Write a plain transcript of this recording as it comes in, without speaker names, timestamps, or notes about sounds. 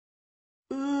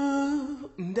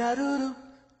Da-doo-doo,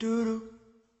 doo-doo.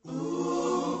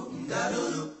 Ooh,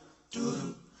 da-doo-doo,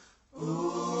 doo-doo.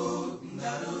 Ooh,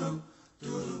 da-doo-doo,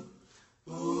 doo-doo.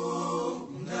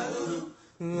 Ooh, da-doo-doo.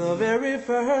 The very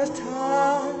first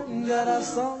time that I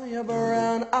saw your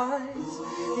brown eyes,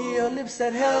 your lips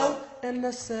said hello and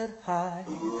I said hi.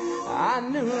 I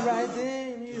knew right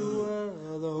then you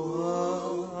were the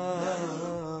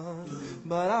one.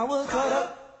 But I was caught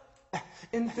up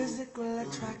in physical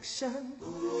attraction,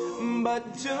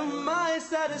 but to my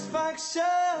satisfaction,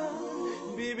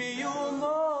 baby, you're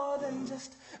more than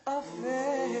just a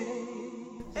face.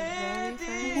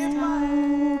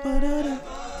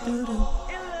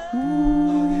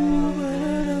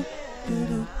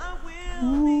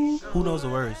 Who knows the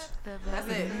words? That's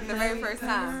it. The very first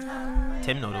time.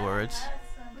 Tim know the words.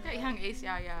 What that young ACI,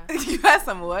 y'all? You had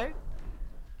some what?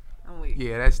 I'm weak.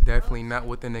 Yeah, that's definitely not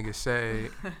what the nigga said.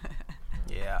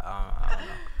 Yeah,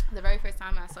 The very first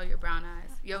time I saw your brown eyes,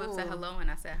 your lips said hello and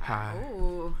I said hi. Hi.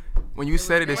 Ooh. When you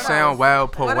said it What sound else?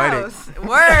 wild What poetic. else?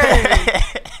 Word.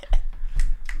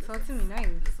 Talk to me nice.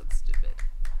 This looks stupid.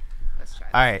 Let's try.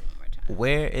 All right. This one more time.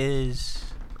 Where is?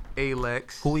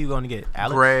 Alex, Who are you going to get?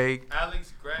 Alex? Greg,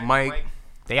 Alex, Greg, Mike.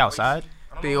 They outside?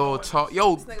 They all talk.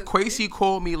 Yo, This nigga's Kwesi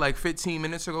called me like 15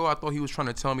 minutes ago. I thought he was trying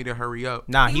to tell me to hurry up.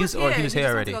 Nah, He was he was just here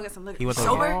went already. to go get some liquor. He went to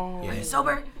sober? Oh. Are you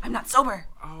sober? I'm not sober.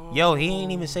 Yo, he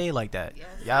ain't even say it like that. Yes.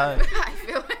 Y'all, I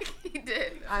feel like he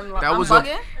did. I'm That was a-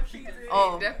 bugging.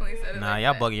 Oh. He definitely said it. nah, like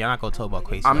y'all that. bugging. Y'all not gonna talk about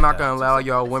Quasi. I'm like not that. gonna allow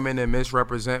y'all women to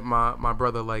misrepresent my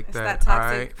brother like It's that. that All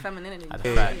toxic right. femininity. That's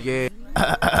Yeah, fact.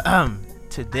 yeah.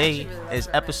 Today is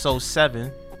episode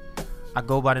 7. I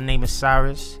go by the name of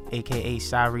Cyrus, aka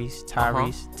Cyrus,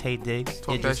 Tyrese, Tay Diggs, Talk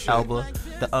that Idris shit. Elba,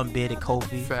 the unbearded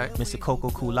Kofi, Fact. Mr. Coco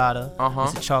Coolada,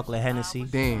 Mr. Chocolate Hennessy,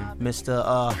 Damn.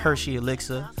 Mr. Hershey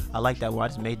Elixir. I like that one. I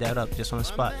just made that up just on the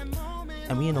spot.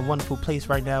 And we in a wonderful place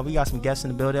right now. We got some guests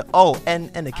in the building. Oh, and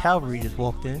the cavalry just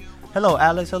walked in. Hello,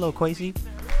 Alex. Hello, Quasi.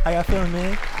 How y'all feeling,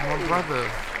 man? My brother.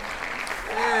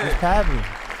 What's happening?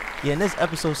 Yeah, and this is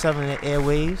episode 7 of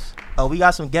AIRWAVES. We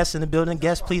got some guests in the building.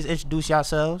 Guests, please introduce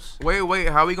yourselves. Wait.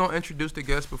 How we gonna introduce the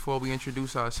guests before we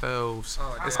introduce ourselves?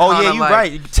 It's Oh, yeah, kinda you like-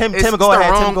 right. Tim, it's go the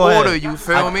ahead. wrong Tim, go order, ahead. you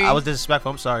feel me? I was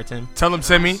disrespectful. I'm sorry, Tim. Tell him, You know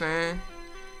Timmy. what I'm saying?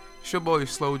 It's your boy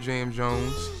Slow Jam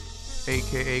Jones,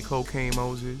 aka Cocaine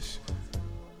Moses.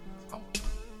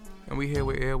 And we here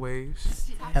with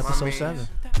Airwaves. Episode man. 7.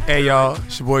 Hey, y'all.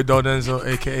 It's your boy DOLNENZO,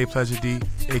 a.k.a. Pleasure D,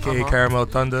 a.k.a. Caramel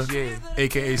Thunder, Yeah.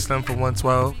 a.k.a. Slim from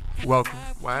 112. Welcome.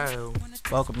 Wow.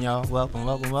 Welcome, y'all.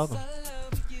 Welcome.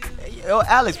 Hey, yo,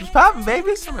 Alex, what's poppin',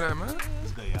 baby? Some of that, man.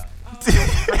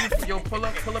 Yo, pull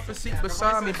up a seat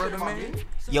beside me, brother, man.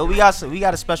 Yo, we got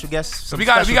a special guest. So we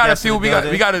got a few. We have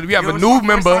a new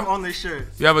member. on this shirt.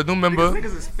 We have a new member.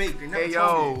 Niggas is fake. They never Hey,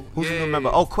 told me. yo. Who's yeah. the new member?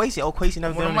 Oh, Quasi. Quasi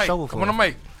never Come been on on the the mic. show Come before. on the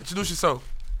mic. Introduce yourself.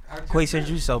 Quasi,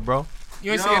 introduce yourself, bro.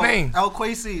 You ain't say your name. El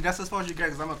Kwesi. That's as far as you get,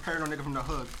 because I'm a paranoid nigga from the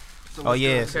hood. So Oh what's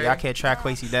yeah, good? so y'all can't track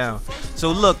Quasi down.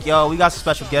 So look, y'all, we got some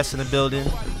special guests in the building.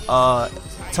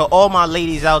 To all my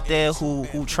ladies out there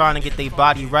who trying to get their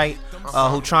body right,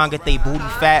 who trying to get their booty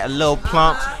fat, a little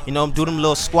plump, you know, do them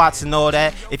little squats and all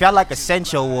that. If y'all like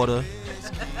Essential water,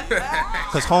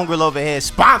 cause Homegirl over here is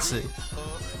sponsored.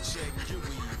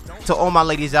 To all my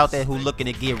ladies out there who looking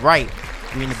to get right,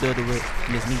 we in the building with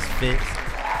Miss Niece Fit.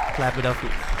 Clap it up.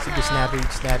 Super snap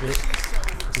it, snap it.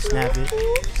 Just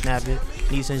snap it.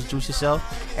 Niece, introduce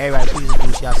yourself. Everybody, please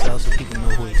introduce yourselves so people know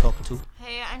who they talking to.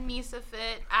 Hey, I'm Nissa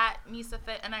Fit at Nissa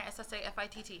Fit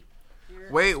NISSAFITT.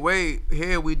 Wait.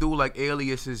 Here we do like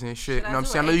aliases and shit. Should You I know what I'm do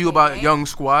saying? I know AKA? you about Young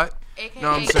Squat. AKA You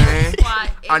know what I'm saying? Squat,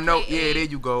 I know. AKA Yeah, there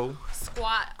you go.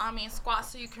 Squat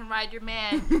so you can ride your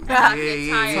man.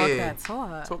 Yeah.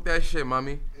 Talk that shit,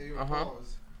 mommy.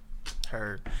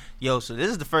 Heard. Yo, so this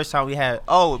is the first time we had.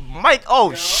 Oh, Mike.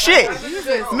 Oh shit.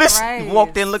 Miss Christ.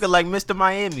 walked in looking like Mr.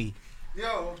 Miami.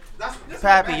 Yo, that's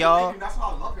Pappy, y'all. That's why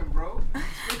I love him, bro.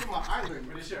 Speaking of my island.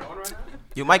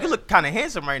 Yo, Mike, you look kind of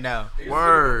handsome right now.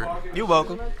 Word. You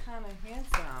welcome. Kind of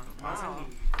handsome. Wow.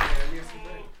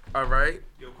 All right.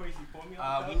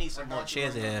 We need some more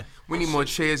chairs in here. We need more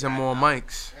chairs and more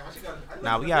mics.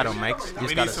 Nah, we got them mics. Just We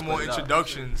need gotta some more split it up.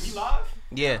 introductions.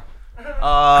 Yeah.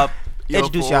 Yo,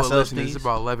 Introduce for all yourselves, listeners, please. There's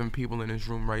about 11 people in this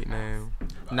room right now.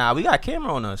 Nah, we got a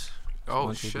camera on us. Oh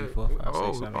 1, 2, 3, shit. 4, 5, 6,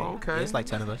 Oh, 7, 8. okay. Yeah, it's like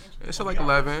 10 of us. It's like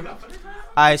 11.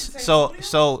 Alright,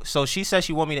 so she said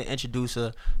she want me to introduce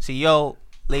her. See, yo,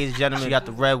 ladies and gentlemen, she got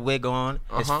the red wig on.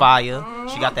 It's fire.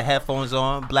 She got the headphones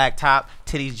on, black top,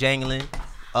 titties jangling,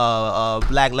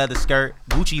 black leather skirt,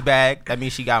 Gucci bag. That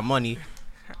means she got money.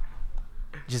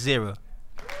 Jazeera.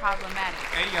 Problematic.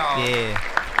 Hey, y'all. Yeah.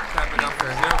 Clap it up for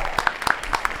him.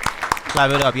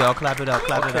 Clap it up, y'all. Clap it up.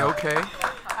 Clap it up. Okay.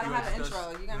 I don't have an intro.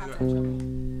 You're gonna have to intro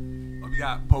me. We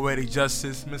got Poetic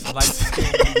Justice, Mr. Light Skin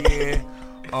of the Year.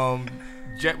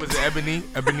 Jet was Ebony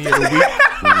of the Week.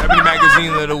 Ebony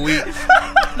Magazine of the Week.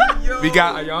 We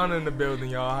got Ayana in the building,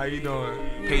 y'all. How you doing?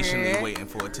 Patiently waiting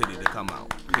for a titty to come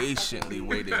out. Patiently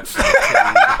waiting for a titty to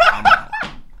come out.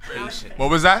 Patient. What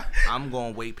was that? I'm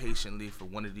gonna wait patiently for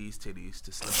one of these titties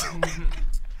to slip out.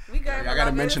 We good. Y'all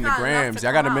gotta mention the grams.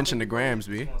 Y'all gotta mention the grams,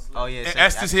 B. Oh yeah. And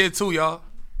Esther's here too, y'all.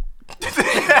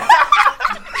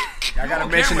 Y'all gotta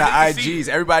mention the IGs.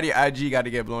 Everybody IG gotta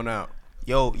get blown out.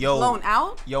 Yo. Blown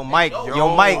out? Yo, Mike.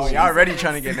 Oh, Mike. y'all already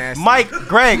trying to get nasty. Mike,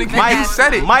 Greg, Mike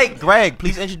said it. Mike, Greg,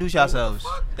 please introduce yourselves.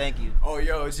 Thank you. Oh,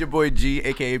 yo, it's your boy G,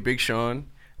 aka Big Sean.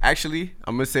 Actually,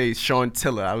 I'm gonna say Sean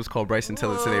Tiller. I was called Bryson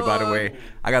Tiller today, by the way.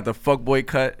 I got the fuckboy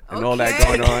cut and all that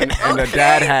going on, and the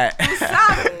dad hat.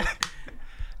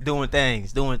 Doing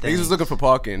things. Niggas was looking for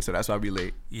parking, so that's why I be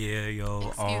late. Yeah, yo.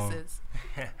 Excuses.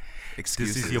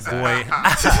 Excuses. This is your boy.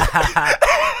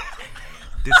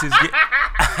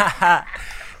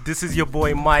 This is your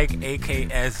boy Mike,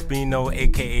 aka Bino,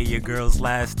 aka your girl's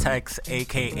last text,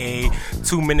 aka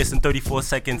 2 minutes and 34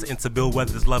 seconds into Bill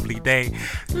Weathers' lovely day.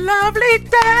 Lovely day.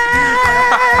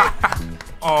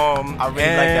 I really like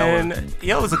that one.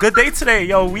 Yo, it was a good day today.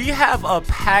 Yo, we have a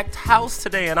packed house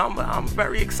today, and I'm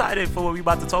very excited for what we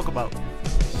about to talk about.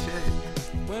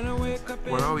 What are we gonna talk about?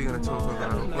 What are we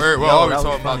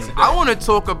talking about today? I want to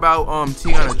talk about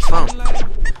Tiana Trump.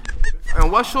 And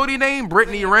what's shorty name?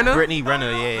 Brittany Renner. Brittany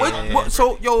Renner, yeah. What,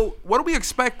 so, yo, what are we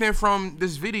expecting from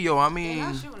this video? I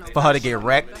mean, For her to get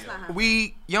wrecked.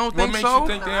 you don't What think makes so? you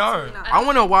think they are? I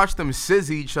want to watch them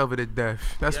sizz each other to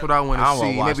death. That's what I want I to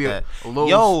don't see. wanna watch Maybe that. a little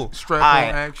Yo, strap I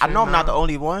on action. know I'm not the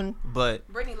only one, but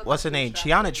Brittany look what's her like name? she's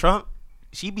strapped Tiana Trump.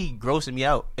 She be grossing me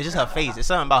out. It's just her face. It's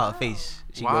something about her face.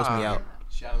 She grossed me Wow. out.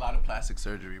 She had a lot of plastic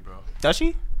surgery, bro. Does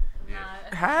she?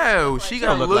 How? She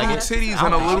got look little like it. titties I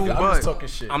and a don't little think butt. talking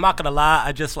shit. I'm not gonna lie,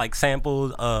 I just like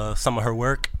sampled some of her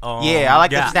work. Yeah, I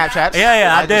like the Snapchats.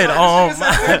 Yeah, I did.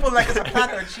 Like it's a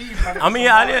pack of cheese. I mean,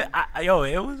 I did. Yo,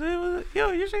 it was.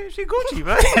 Yo, she Gucci,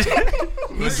 man.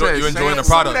 You enjoying the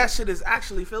product? That shit is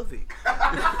actually filthy.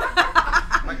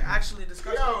 Like actually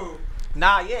disgusting.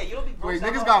 Nah, yeah, you don't be grossed Wait,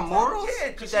 out niggas all got the time. morals?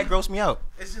 Yeah, cause that grossed me out.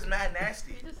 It's just mad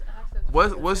nasty.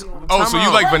 What's Oh, so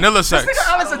you like vanilla sex? This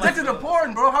nigga Alex addicted to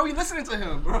porn, bro. How are you listening to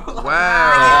him, bro?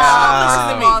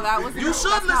 Wow. You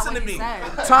should listen to me. Time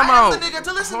I am out. the nigga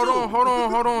to listen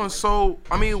Hold on. So,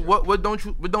 I mean, what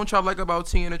don't y'all like about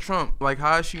Tiana Trump? Like,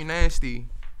 how is she nasty?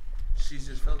 She's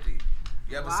just filthy.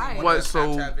 You ever seen one What, of the so-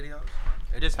 Snapchat videos?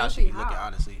 It is how she be looking,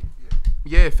 honestly.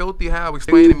 Yeah, filthy how?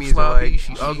 Explain to me. Is it like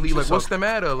she ugly? she Like, what's suck- the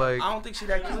matter? Like, I don't think she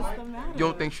that cute. you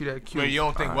don't think she that cute? Wait, you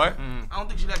don't think what? I don't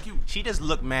think she that cute. She just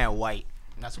look mad white.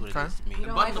 That's what it is to me. You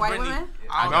don't like white women?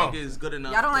 I No. don't think it's good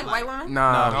enough. Y'all don't to like white women?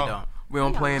 Nah, No, we don't. we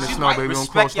don't play in the She snow, white. baby. We don't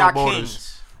Respect cross no y'all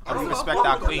borders. kings. We respect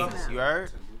our queens. You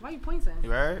heard? Why you pointing?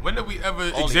 You heard? When did we ever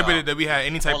y'all. exhibited that we had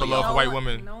any type of love for white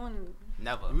women? No one.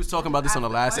 Never. We was talking about this on the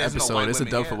last There's no episode. white It's a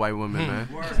women dub here. for white women, man.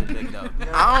 Big dog.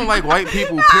 I don't like white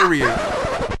people, period.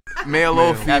 Male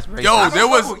or female. That's racist. Yo, there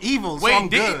was evil, so Wait, I'm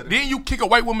didn't good. you kick a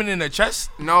white woman in the chest?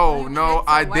 No,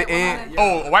 I White didn't. woman.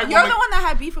 Oh, a white You're woman. the one that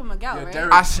had beef with Miguel, right?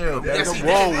 I said,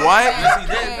 whoa, what?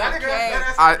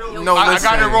 No, I listen.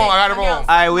 got it wrong. All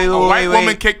right, wait, A white woman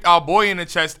wait. kicked our boy in the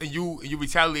chest, and you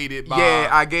retaliated by. Yeah,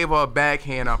 I gave her a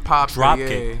backhand. I popped Drop her.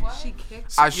 kick. Yeah. She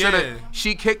kicked. I should have. Yeah.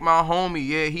 She kicked my homie.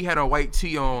 Yeah, he had a white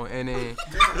tee on, and then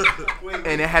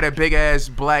and it had a big ass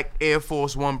black Air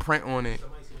Force One print on it.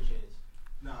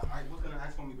 Nah, I was gonna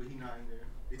ask homie, but he not in there.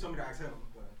 They told me to ask him,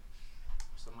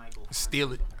 but.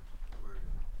 Steal it.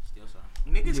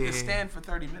 Niggas Yeah. can stand for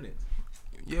 30 minutes.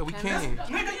 Yeah, we can.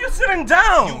 Nigga, you're sitting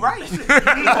down. You right.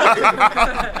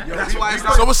 That's why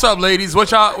it's So what's up, ladies?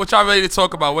 What y'all ready to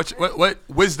talk about? What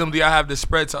wisdom do y'all have to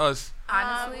spread to us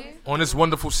Honestly, on this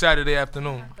wonderful Saturday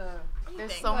afternoon?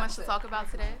 there's so much to talk about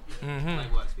today.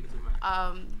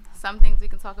 Mm-hmm. Some things we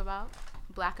can talk about.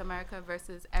 Black America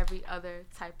versus every other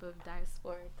type of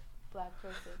diasporic black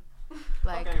person.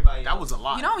 Like, that was a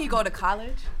lot. You know when you go to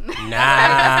college? Nah.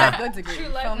 That's a good degree.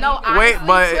 You feel me? no, Wait, honestly,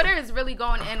 but- Twitter is really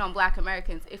going in on black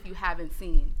Americans if you haven't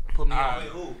seen. Put me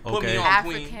on. Put Okay. me on,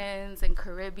 Queen. Africans and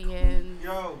Caribbeans.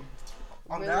 Yo,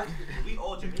 on that. We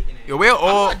all Jamaican. Yeah, we're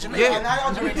all. And Yeah. now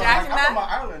y'all Jamaican. Jacking I'm that? from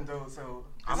Ireland, though, so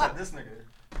it's like this nigga.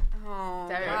 Oh,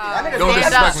 Derek. wow. That nigga, Don't I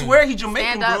disrespect me. swear he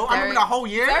Jamaican, Stand up, bro. I remember Derek. the whole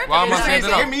year. Derek Why am I is standing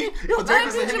Hit up? me. Yo, Derek Derek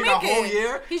used is to hit me the whole Jamaican.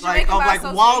 year. He's Like, Jamaican of by like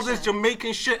association. wildest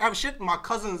Jamaican shit. My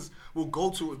will go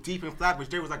to deep in Flatbush.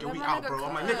 They was like, yo, we out, bro.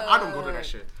 I'm like, nigga, I don't go to that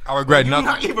shit. I regret You're nothing.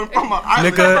 not even from an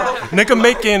island. Nigga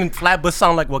making Flatbush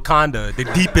sound like Wakanda. The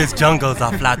deepest jungles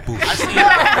are Flatbush.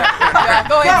 Yeah,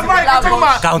 go Yeah, into Mike, I'm talking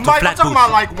about, Down to Mike, I'm talking about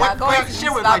Flatbush. like go what into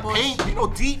shit with Flatbush. like paint, you know,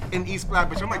 deep in East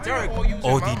Flatbush. I'm like, Derek,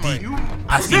 ODD.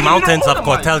 I see Nigga, mountains you of don't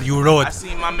know Cortel U Road. I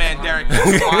seen my man Derek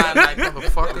wine like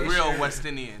a real West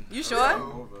Indian. You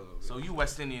sure? So you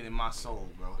West Indian in my soul,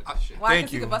 bro. Why? Thank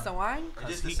Because you you. can bust a wine?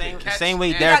 Just He the same, can the catch same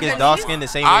way and- Derek You is got dark good skinned, the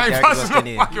same I way ain't Derek is busting West no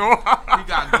Indian. fucking wine. He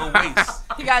got good waist.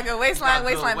 He got a good waistline. Got good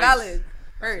Waistline waist. valid.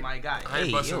 That's Heard. my guy. I ain't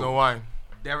Hey, busting yo. no wine.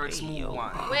 Derek Smooth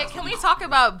wine. Wait, can we talk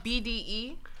about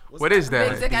BDE? What is Big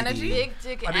that? dick energy? Big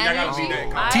dick I think I gotta energy. see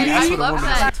that. I love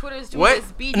that. Twitter's doing What?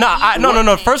 this BDE.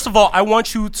 No. First of all, I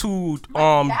want you to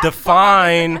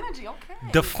define Energy, okay.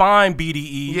 define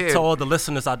BDE Yeah. to all the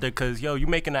listeners out there, because yo, you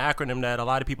making an acronym that a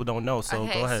lot of people don't know. So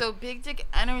Okay, go ahead. so big dick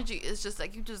energy is just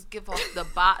like you just give off the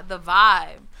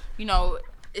vibe. You know,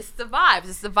 it's the vibes.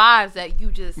 It's the vibes that you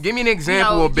just. Give me an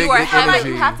example you know, of big you are dick heavy-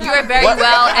 energy. You are very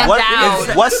well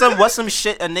endowed. What's some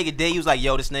shit a nigga did? He was like,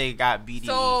 yo, this nigga got BDE.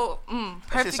 So,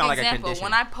 perfect sound like a example. condition.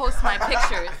 When I post my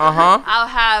pictures, Uh-huh. I'll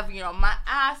have, you know, my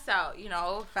ass out, you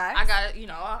know. Facts. I got, you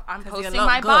know, I'm 'Cause you posting look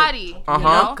my good. body, Uh-huh. you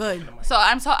know. Good. So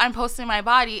I'm posting my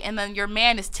body, and then your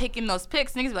man is taking those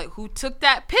pics. Niggas be like, who took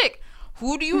that pic?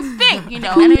 Who do you think? You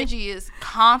know, energy is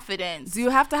confidence. Do you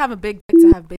have to have a big dick to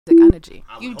have big dick energy?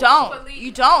 You don't.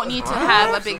 You don't need to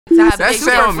have a big. To have That big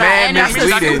sound mad energy.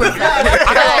 misleading.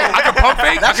 I can pump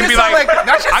fake. I can be like,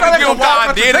 I can give the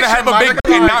idea to have a big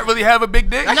dick and not really have a big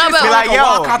dick. No, but be like,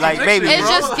 yo, like, baby. it's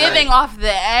just giving off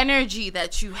the energy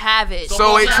that you have it.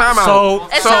 So wait, time out. So-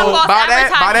 It's not false by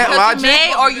that advertising because you may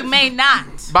logic, or you may not.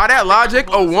 by that logic,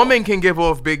 a woman can give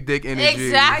off big dick energy.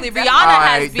 Exactly. Rihanna All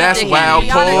has right, big that's dick wild.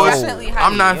 energy. Rihanna Pause. definitely has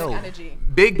I'm not. big energy.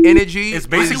 Big energy It's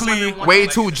basically- is way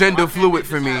too gender fluid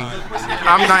for me.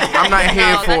 I'm not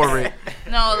here for it.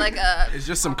 No, like It's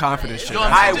just some confidence shit.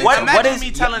 Alright, what is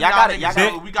me telling y'all got it? y'all Y'all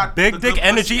niggas, got we got big the dick good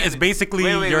energy pussy is basically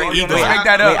Wait, your wait, ego. wait, Let's make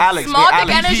that up. Alex, small wait,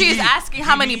 dick Alex. energy is asking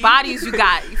how many bodies you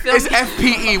got. You feel It's me?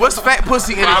 FPE. What's fat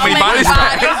pussy energy? How many What is bodies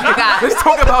that? you got? Let's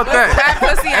talk about that. Fat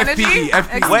pussy energy?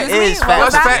 FPE. What Excuse me? is fat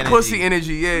What's pussy fat energy? pussy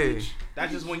energy? Yeah.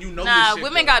 That's just when you know Nah, your shit,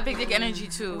 women though. got big dick energy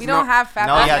too. We don't have fat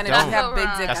No, pussy y'all energy. don't. We have big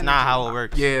dick That's energy. not how it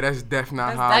works. Yeah, that's definitely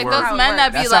not how Like it those works. men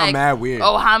that be That sound like, mad weird.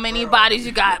 oh, how many bodies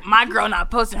you got? My girl not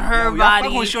posting her Yo, y'all body.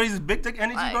 fucking with Shorty's big dick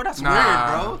energy, bro? That's Nah.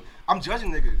 weird, bro. I'm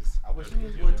judging niggas. I wish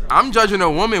niggas would. I'm judging a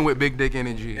woman with big dick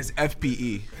energy. It's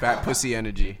FPE, fat pussy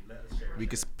energy. We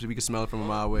can smell it from a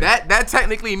mile away. That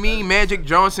technically mean Magic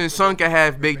Johnson's son can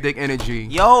have big dick energy.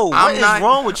 Yo, what I'm is not-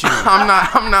 wrong with you? I'm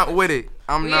not with it.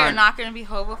 I'm We are not. not going to be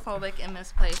homophobic in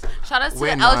this place. Shout out to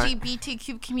We're the not.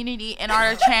 LGBTQ community and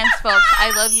our trans folks. I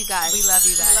love you guys. We love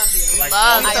you guys. Love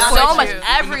Love I so support much. you.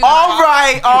 Everyone. All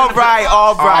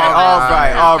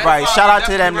right. Shout out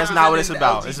to them. That's not what it's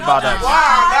about. It's about us.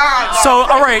 So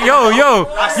all right, yo. So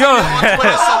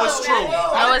it's true.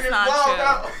 No, it's not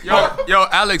true. Yo,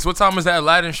 Alex, what time is that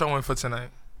Aladdin showing for tonight?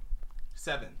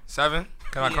 7. 7?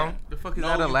 Can I come? The fuck is No,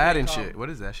 that you Aladdin can't shit? What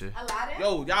is that shit?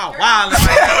 Yo, y'all wild.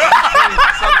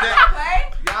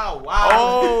 Y'all wild.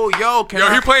 Oh, yo, can Yo,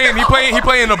 I? he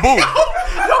playing the boo.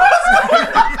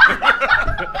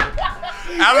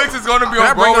 Alex is gonna be Can I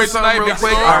on bring Broadway up something tonight. real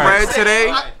quick? All I right. read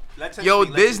today. Let him Yo,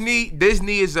 speak, let him speak.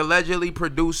 Disney is allegedly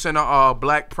producing a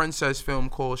Black Princess film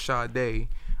called Sade.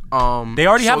 They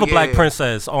already have a black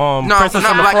princess. No, Princess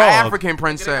not and the black, Frog. African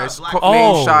princess Oh.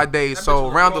 named Sade.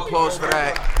 So round of applause for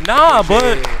that. Nah,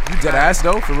 but You dead ass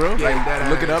though, for real? Yeah, Like, dead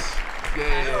look it up. ass.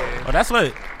 Yeah, oh, that's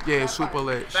lit. yeah, super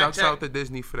lit. Shouts out to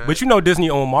Disney for that. But you know Disney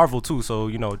owned Marvel too, so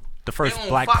you know the first own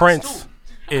Black Fox, Prince too.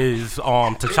 is There's a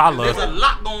T'Challa.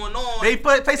 lot going on. They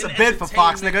place a bid for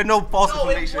Fox, nigga. No false No,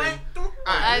 it information. went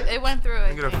through. It went through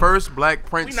it. Nigga, the first Black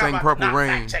Prince We not sang about- Purple not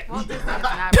Rain. fact check. Well, this is not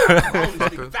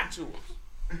Fucker. Factual.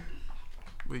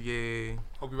 But yeah.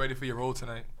 Hope you're ready for your role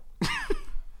tonight.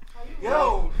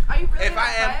 Yo, Are you really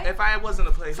If I wasn't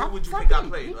a player, who would you think I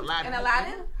played? Aladdin. in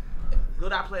Aladdin?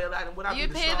 Would I play Aladdin? Would I You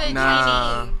be the pay star? the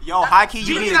Nah. genie. Yo, high key, you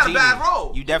Genie's be a not a genie. bad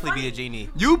role. You definitely be a genie.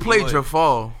 You played would.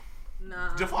 Jafar.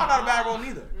 Nah. Jafar not a bad role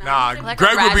neither. Nah, Like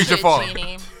Greg a will be ratchet Jafar.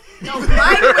 genie. No,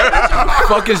 Mike would be Jafar.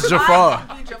 Fuck is Jafar?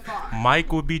 Mike would be Jafar.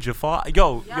 Mike would be Jafar.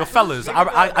 Yo, fellas,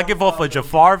 I give off a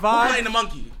Jafar Who vibe. playing the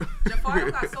monkey? Jafar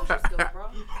don't got social skills, bro.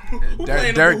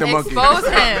 Derek the monkey. Expose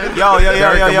him. Yo,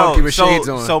 Derek the monkey with shades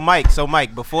on. So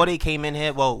Mike, before they came in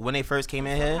here, well, when they first came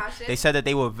in here, they said that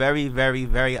they were very, very,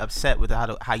 very upset with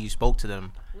how you spoke to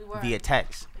them via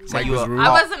text. So you were I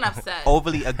wasn't upset.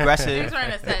 overly Things aggressive.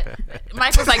 weren't upset.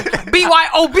 Mike was like,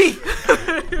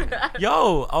 BYOB.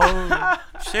 Yo,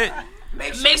 shit.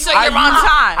 Make sure you're on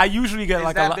time. I usually get Is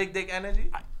like a that lot. big dick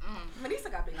energy?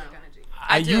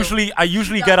 I do.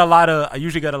 usually get a lot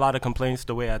of complaints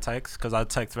the way I text because I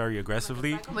text very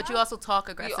aggressively. But you also talk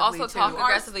You aggressively also too. talk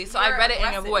aggressively, so I read it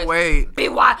in your voice. Wait.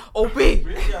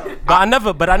 BYOB.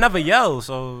 But I never yell,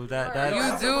 so that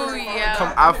You do,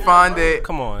 yeah. I find it.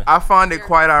 Come on. I find it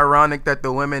quite ironic that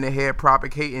the women in here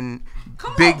propagating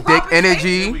big dick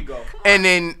energy, and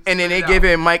then they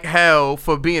giving Mike hell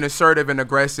for being assertive and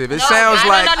aggressive. It sounds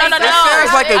like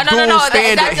a dual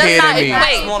standard here to me.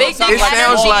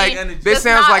 It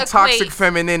sounds like toxic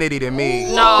femininity to me.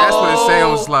 No. That's what it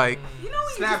sounds like.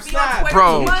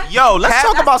 Bro, Yo, let's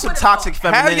talk about some toxic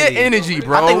femininity. have your energy,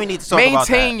 bro. I think we need to talk about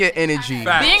that. Maintain your energy.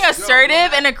 Being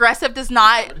assertive and aggressive does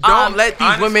not Don't let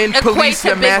these women equate police to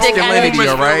your big dick masculinity, energy.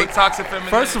 all right?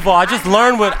 First of all, I just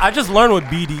learned what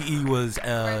BDE was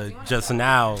just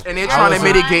now. And they're trying to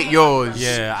mitigate yours.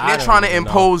 Yeah, I they're don't trying to even know.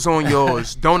 impose on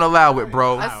yours. Don't allow it,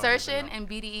 bro. Assertion and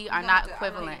BDE are not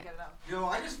equivalent. Yo,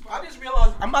 I just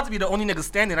realized I'm about to be the only nigga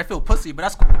standing. I feel pussy, but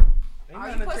that's cool.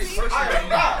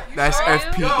 That's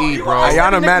FPE, bro.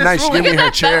 Ayana mad nice. She give me her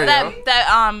chair, yo.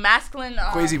 That masculine.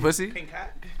 Crazy pussy.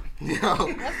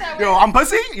 Yo, I'm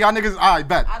pussy. Y'all niggas, I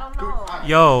bet. I don't know.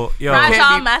 Yo,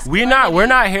 Fragile masculinity. we're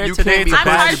not here You today can't be to I'm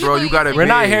bash. pussy, bro. You gotta. We're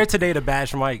not be. here today to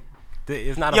bash Mike.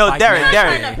 It's not a Yo, fight Derek,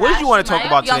 match. what did you want to talk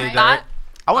about today, Derek?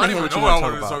 I want to hear what you know what I want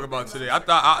wanted to to talk talk about. about today.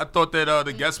 I thought that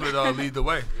the guest would lead the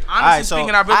way. All right, Honestly so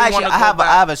speaking, I really want to go back.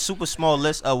 I have a super small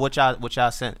list of what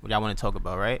y'all sent, what y'all want to talk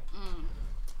about, right?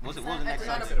 What was the next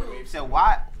one? You said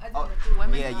why? Oh,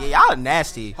 yeah, y'all are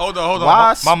nasty. Hold on.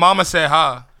 Why? My mama said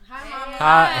hi.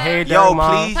 Hey, Derek, Yo,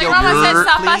 Mom. please, My yo, mama said please,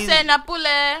 Sapa please, said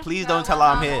Napule. please don't tell her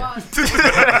I'm here.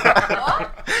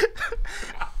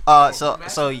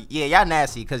 So yeah, y'all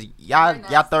nasty because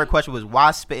y'all third question was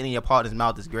why spitting in your partner's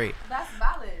mouth is great. That's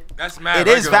valid. That's mad.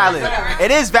 It is valid.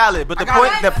 It is valid. But the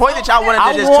point that y'all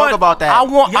wanted to just talk about that. I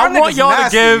want y'all to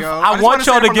give. I want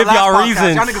y'all to give y'all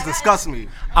reasons. Y'all niggas disgust me.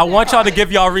 I want y'all to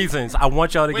give y'all reasons. I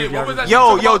want y'all to give y'all what was reasons.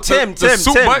 that? Yo, The Tim,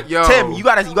 soup butt? Yo. Tim, you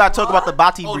gotta talk about the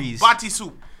Bati breeze. Bati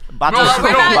soup. Bati No, soup.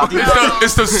 Bati breeze.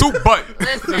 it's the soup butt.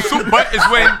 The soup butt is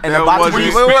when And the That Bati wasn't- when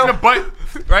you breeze. spit in the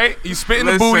butt, right? You spit in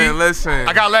the booty. Listen.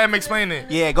 I gotta let him explain it.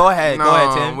 Yeah, go ahead,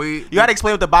 No, Tim. we- You gotta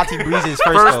explain what the Bati breeze is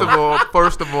First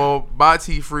first. of all,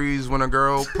 Bati freeze when a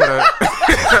girl put a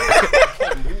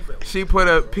she put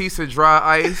a piece of dry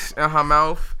ice in her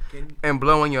mouth and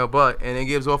blow in your butt, and it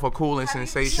gives off a cooling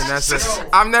sensation.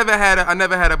 I never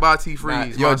had a Bati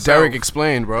freeze. Yo, myself. Derek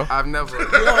explained, bro. I've never.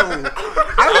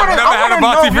 I've never had a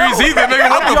Bati freeze either, nigga.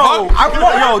 What the fuck?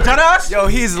 Yo, deadass. Yo,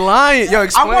 he's lying. Yo, I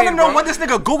explain, want to know bro. what this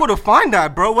nigga Google to find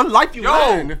that, bro. What life you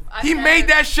Yo, in? he made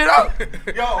that shit up.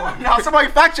 Yo, somebody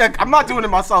fact check. I'm not doing it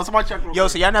myself. Somebody check. Yo,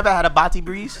 so y'all never had a Bati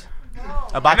breeze?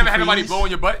 A I Bati never had nobody freeze? blow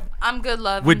in your butt. I'm good,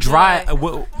 love. With Enjoy. dry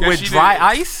Yes, she dry did.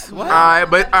 ice? What?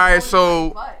 Alright,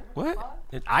 so What?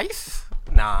 Ice?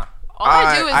 Nah. All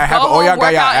I do is I have go all y'all home, got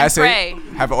work y'all out, and ass pray. ate.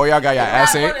 Have all y'all got y'all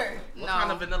ass ate.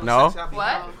 No. No.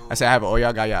 What? I said have all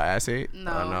y'all got y'all ass ate.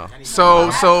 No. Oh, no. So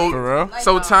For real?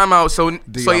 So time out. So y'all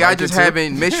y'all like just it too?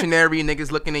 having missionary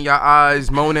niggas looking in your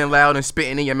eyes, moaning loud and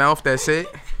spitting in your mouth. That's it.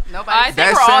 Nobody. I think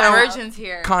That we're all sound virgins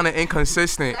here. Kind of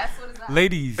inconsistent.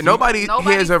 Ladies. Nobody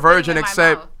here is a virgin spitting in my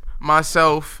except mouth.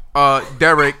 myself,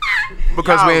 Derek,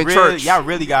 because Y'all we're in really, church. Y'all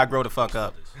really gotta grow the fuck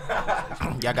up.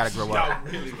 Y'all gotta grow up.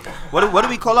 What do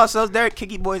we call ourselves, Derek?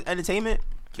 Kicky Boys Entertainment?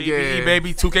 KBE Yeah.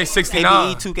 baby, 2K69.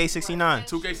 KBE 2K69.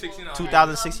 2K69.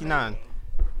 2069.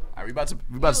 Alright, we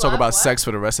about to talk about sex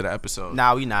for the rest of the episode.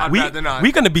 Nah, we not. I'd rather not.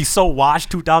 We gonna be so washed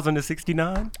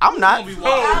 2069? I'm not. Nigga,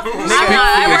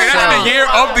 that's the year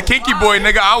of the kinky boy,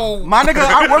 nigga. I will. My nigga,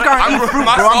 I work on eating fruit,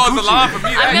 My bro. I'm stars Gucci. alive for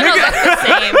me. I'm gonna look the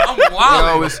same. I'm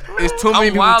wild. Yo, it's too many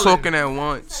I'm people wildin'. talking at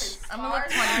once. I'm gonna look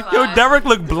 25. Yo, Derek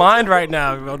look blind right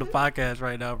now on the podcast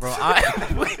right now, bro.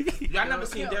 Y'all never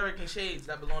seen Derek in shades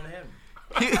that belong to him.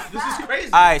 This is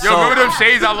crazy. All right, Yo, so remember them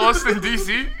shades I lost in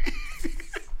DC?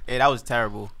 yeah, that was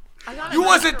terrible. You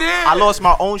wasn't there. I lost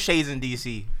my own shades in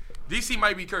DC. DC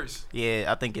might be cursed. Yeah,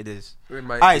 I think it is. It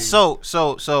might All right, be. so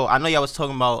I know y'all was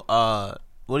talking about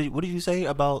what did you say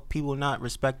about people not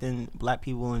respecting black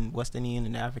people and West Indian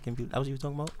and African people? That was what you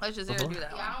were talking about? Let's just do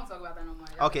that. Yeah, I don't talk about that no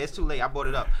more. Okay, it's too late. I brought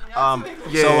it up. Yeah.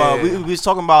 So we was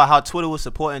talking about how Twitter was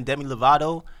supporting Demi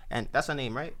Lovato, and that's her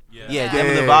name, right? Yeah,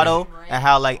 Demi Lovato, and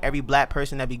how like every black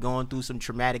person that be going through some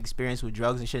traumatic experience with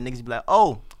drugs and shit, niggas be like,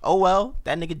 oh well,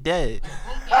 that nigga dead.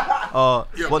 Well,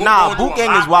 nah, Boot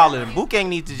Gang is wildin'. Boot Gang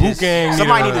needs to just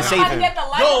somebody need to save him.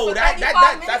 Yo,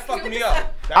 that fucked me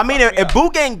up. I mean, if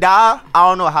Boot Gang die, I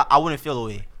don't know how I wouldn't feel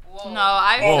away. No,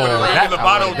 I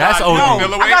feel that's OD.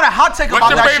 I got a hot take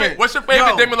about that shit. What's your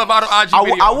favorite Demi Lovato IG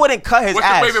video? I wouldn't cut his What's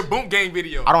ass. your favorite Boom Gang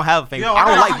video? I don't have a favorite. I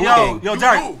don't like Boom Gang. Yo,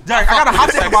 Derek, I got a hot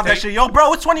take about that shit. Yo,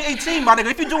 bro, it's 2018, my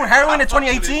nigga. If you doing heroin in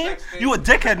 2018, you a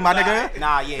dickhead, my nigga.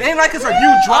 Nah, yeah. It ain't like it's a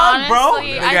new drug, bro.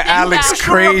 Nigga, Alex If you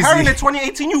doing crazy. heroin in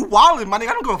 2018, you wildin', my nigga.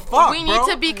 I don't give a fuck, We bro.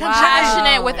 need to be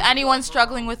compassionate with anyone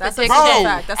struggling with addiction.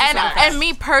 And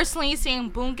me personally, seeing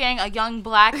Boom Gang, a young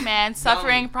black man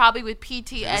suffering probably with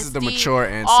PTSD, This is the mature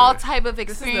answer. all type of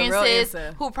experiences,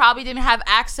 who probably didn't have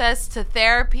access to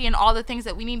therapy and all the things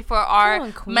that we need for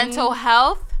our mental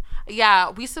health. Yeah,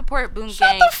 we support Boom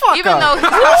Gang. the fuck even up. though he's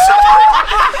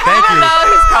Thank you.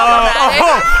 he's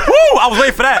problematic. Woo! I was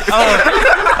waiting for that.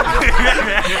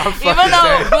 Even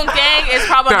though Boom Gang is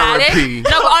problematic. Therapy.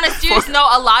 No, but on a serious note,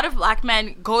 a lot of black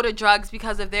men go to drugs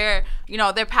because of their,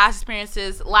 their past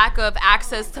experiences, lack of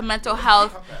access to mental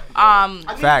health.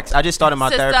 Facts. I just started my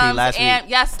therapy systems, last and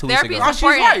week. yes, 2 weeks therapy ago. is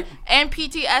important, and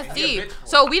PTSD.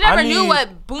 So we never knew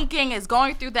what Boom Gang is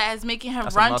going through that is making him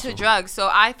run to drugs. So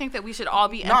I think that we should all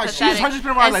be empathetic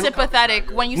and sympathetic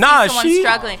when you see someone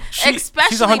struggling,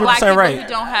 especially black people who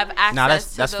don't have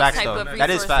access to those type of resources. That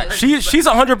is facts. She's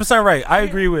 100% right. I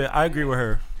agree with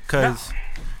her because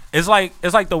it's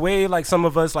like the way like some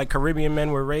of us like Caribbean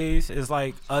men were raised is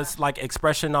like us like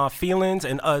expressing our feelings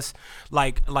and us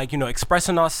like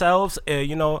expressing ourselves.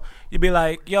 You'd be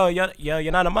like, yo,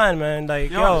 you're not a man,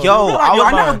 like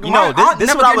I never, this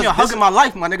is what I was hugging my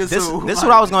life, my nigga. This is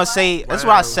what I was gonna say. This is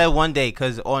what I said one day,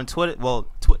 because on Twitter,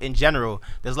 in general,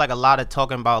 there's like a lot of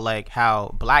talking about like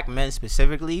how black men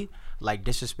specifically like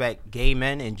disrespect gay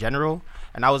men in general,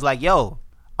 and I was like, yo,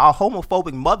 our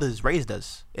homophobic mothers raised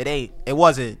us. It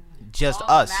wasn't just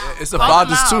us. It's the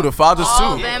fathers too. The fathers too.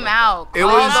 Call them out. It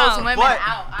was those women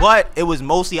out. But it was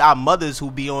mostly our mothers who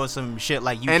be on some shit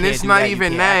like you. And can't it's do not that,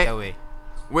 even you can't that. act way.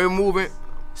 We're moving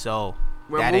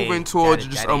That towards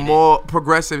ain't just that a ain't more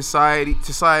progressive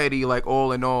society, like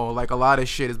all in all. Like a lot of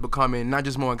shit is becoming not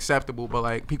just more acceptable, but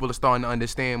like people are starting to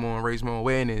understand more and raise more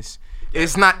awareness.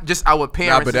 It's not just our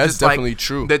parents. Nah, but that's it's just, definitely like,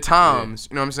 true. The times,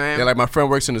 you know what I'm saying? Yeah, like my friend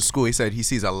works in the school. He said he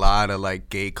sees a lot of like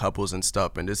gay couples and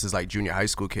stuff, and this is like junior high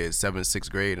school kids, 7th, 6th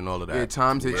grade, and all of that. Yeah,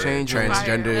 times are changing.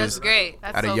 Transgenders. That's great.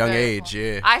 That's at so a young good. age.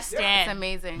 Yeah. I stand. It's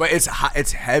amazing. But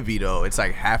it's heavy though. It's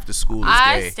like half the school is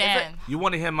I gay. stand. You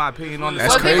want to hear my opinion on this?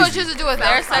 That's What people crazy. choose to do with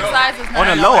their sex lives is On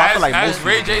not the low, I feel like as most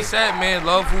Ray J said, man,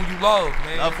 love who you love,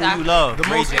 man. Love who you love. The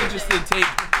Ray most J. interesting take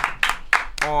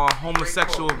on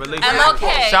homosexual relationships.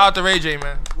 MLK. Shout out to Ray J,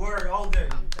 man. Word all day.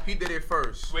 He did it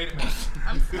first. Wait a minute.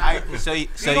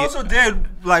 He also did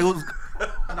like. Yo,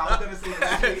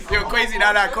 Kwesi,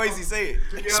 Kwesi, say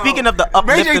it. Speaking of the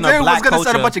Ray J uplifting of was black gonna culture.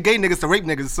 send a bunch of gay niggas to rape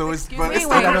niggas, so it's.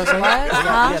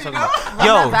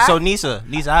 Yo, so Nissa,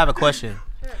 I have a question.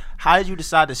 How did you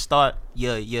decide to start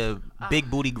your big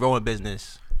booty growing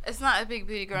business? It's not a big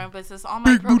booty growing business. All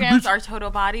my programs are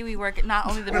total body. We work not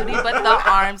only the booty, but the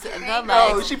arms, the legs,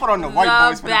 Oh, she put on the white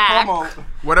boys for the back. promo.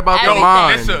 What about the Everything.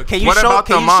 mind? Listen, Can you What show about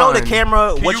the the mind?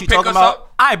 camera Can what you you pick talking us about?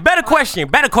 up? All right, better question.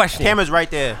 Camera's right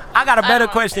there. I got a better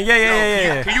question.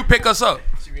 Yeah. Can you pick us up?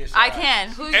 I can.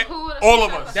 Who All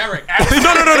of us. Derek. No.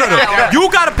 You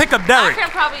gotta pick up I Derek. can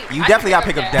probably. You I definitely can gotta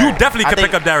pick up Derek. Derek. You definitely I can think-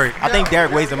 pick up Derek. I think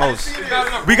Derek weighs the most.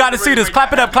 We gotta see this.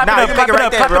 Clap it up. Clap it Nah, up. you Clap make it it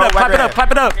up. right Clap there, it up. bro. Clap it up.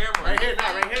 Clap it up.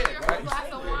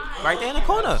 Right there in the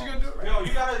corner. Yo,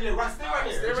 you gotta stay right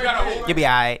here. You'll be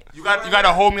alright. You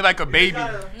gotta hold me like a baby.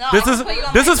 No, This I'm is gonna put you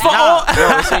on this my is for back. all.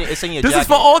 Yo, it's in your This is jacket.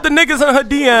 for all the niggas in her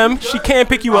DM. She can't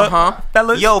pick you up,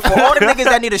 fellas. Yo, for all the niggas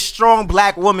that need a strong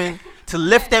black woman to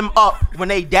lift them up when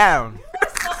they down.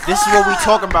 This is what we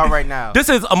talking about right now. This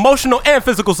is emotional and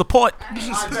physical support.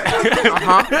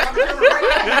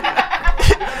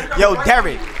 Yo,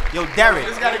 Derek.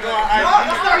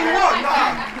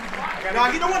 Nah,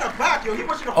 he don't want to back, yo. He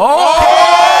wants you to. Oh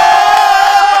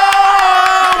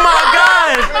my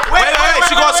God! Wait,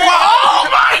 she gonna squat.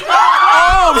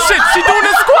 Oh shit, she doing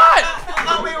the squat.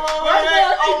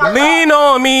 Lean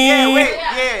on me.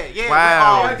 Yeah.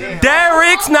 Wow.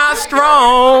 Derek's not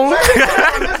strong.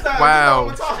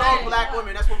 Wow. Strong black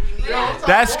women, that's what we need.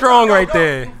 That's strong right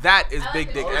there. That is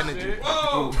big dick energy.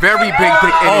 Very big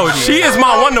dick energy. Oh, she is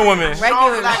my Wonder Woman.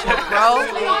 Regular shit, bro.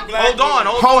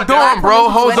 Hold on, bro.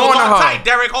 Hold on to her. Tight,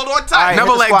 Derek. Hold on tight. Alright, Never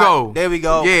hit the let squat. go. There we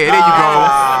go. Yeah, there you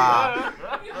go.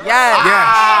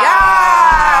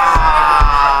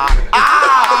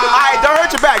 Alright, don't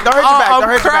hurt your back. Don't hurt your back. Don't I'm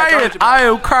hurt your back. Don't crying. hurt your back. I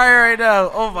am crying right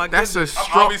now. Oh my God. That's a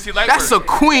strong. Obviously, like That's her. a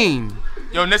queen.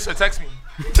 Yo, Nissa, text me.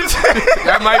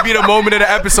 That might be the moment of the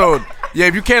episode. Yeah,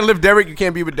 if you can't lift Derek, you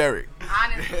can't be with Derek.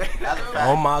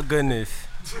 Oh my goodness.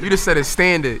 You just set a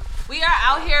standard. We are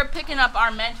out here picking up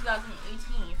our men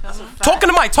 2018 Talking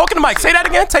to Mike. Say that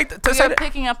again. We were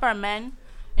picking up our men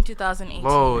in 2018.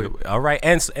 Oh, all right,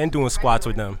 and doing squats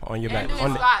with them on your back.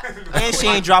 And she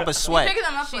ain't drop a sweat. Picking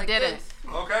them up, she did it.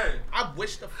 Okay. I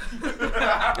wish the.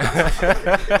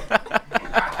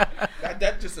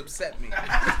 that just upset me.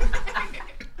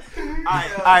 All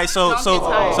right. So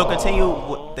continue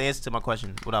with the answer to my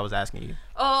question. What I was asking you.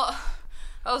 Oh,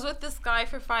 I was with this guy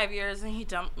for 5 years and he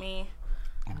dumped me.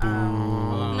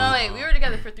 No, wait, we were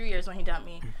together for 3 years when he dumped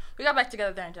me. We got back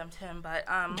together there and dumped him, but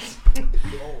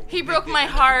he broke my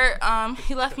heart.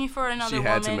 He left me for another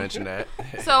woman. She had to mention that.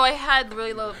 So I had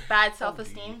really bad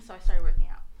self-esteem, so I started working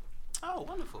out. Oh,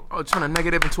 wonderful. Oh, turn a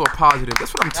negative into a positive.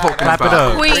 That's what I'm talking Clap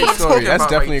about. it up. Story. That's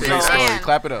definitely a great story.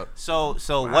 Clap it up. So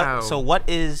what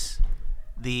is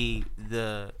the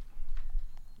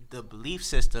belief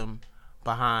system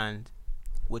behind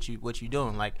what you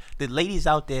doing? Like, the ladies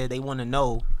out there, they want to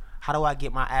know, how do I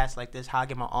get my ass like this? How I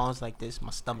get my arms like this? My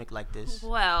stomach like this?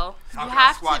 Well, you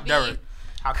have to be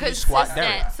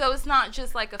consistent. So it's not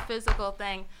just like a physical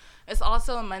thing. It's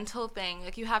also a mental thing.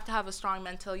 Like, you have to have a strong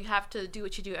mental. You have to do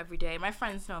what you do every day. My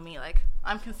friends know me. Like,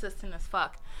 I'm consistent as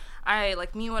fuck. I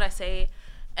mean what I say,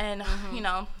 and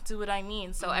do what I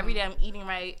mean. So every day I'm eating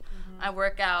right. I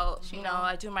work out.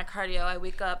 I do my cardio. I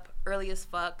wake up early as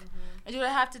fuck. I do what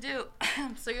I have to do.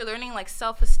 So you're learning like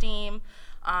self-esteem,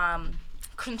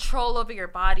 control over your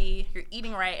body. You're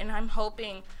eating right, and I'm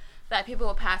hoping that people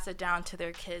will pass it down to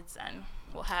their kids and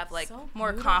will have like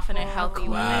more confident, healthy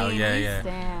women. Wow, yeah.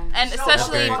 And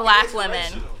especially black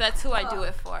women. That's who I do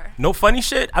it for. No funny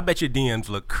shit. I bet your DMs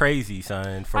look crazy,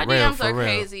 son. For My real, DMs for are real.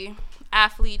 Crazy.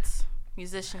 Athletes,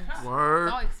 musicians. Word.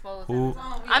 Don't expose Who? them.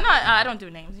 I don't do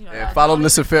names. Yeah, follow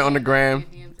Nissa Fit on the gram.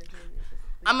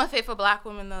 I'm a faithful black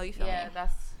woman, though. You feel me?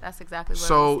 That's exactly what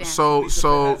So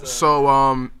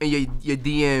in your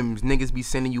DMs, niggas be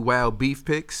sending you wild beef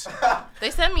pics.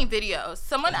 They send me videos.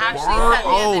 Someone actually sent me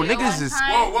a video niggas is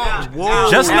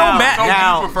Whoa. Just know Matt.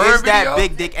 Now, is that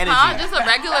big dick energy? Just a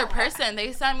regular person.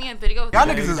 They sent me a video. Y'all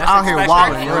niggas is out here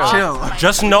wilding, chill.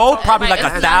 Just know, probably like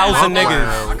It's 1,000 none of my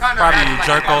niggas probably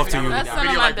jerk off to you. That's none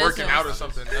of my business. Out or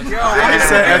something.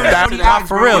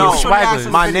 For real, swagglers.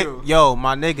 My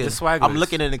niggas. swagglers. I'm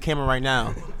looking at the camera right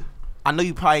now. I know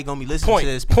you probably gonna be listening to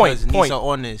this because Nissa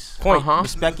on this.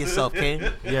 Respect yourself, King.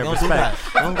 Yeah, Don't do that.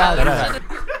 Don't gotta do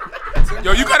that.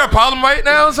 Yo, you got a problem right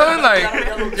now, son? Like,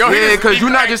 yo, yeah, because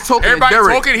you're not just talking to everybody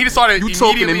Derek. talking. He just started. You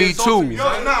talking to me too.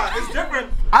 Yo, nah, it's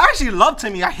different. I actually love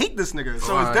Timmy. I hate this nigga,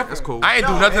 so it's different. That's cool. I ain't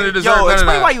do nothing to deserve Yo, none of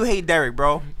explain that. why you hate Derek,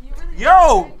 bro.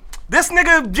 Yo, this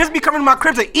nigga just be coming to my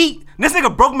crib to eat. This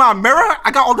nigga broke my mirror.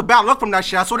 I got all the bad luck from that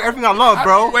shit. I sold everything I love,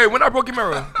 bro. Wait, when I broke your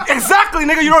mirror? Exactly,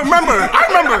 nigga. You don't remember. I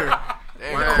remember.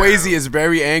 KWESI is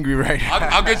very angry right now.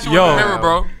 I'll get you a mirror,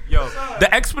 bro. Yo,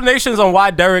 the explanations on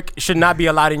why Derek should not be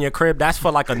allowed in your crib, that's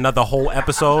for like another whole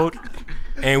episode.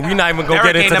 And we not even gonna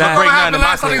get into that. The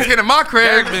last time he's getting in my crib.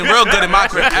 Derek's been real good in my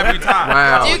crib every time.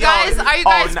 Wow. Are you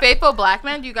guys faithful black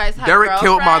men? Do you guys have Derek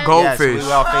killed my girlfriends? goldfish. Yes,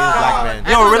 we all faithful black men.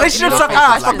 Yo, relationships suck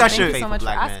ass. Fuck that Thank you shit. so much for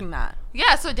asking that.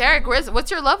 Yeah, so Derek,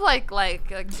 what's your love like? Like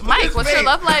Mike, what's your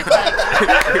love life like?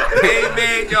 Hey,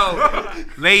 man, yo.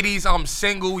 Ladies, I'm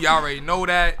single. Y'all already know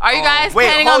that. Are you guys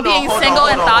planning on being single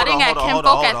and thotting at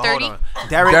Kinfolk at 30?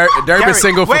 Derek been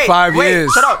single for 5 years.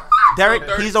 Shut up. Derek,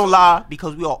 please don't lie,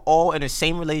 because we are all in the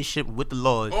same relationship with the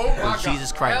Lord,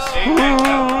 Jesus Christ.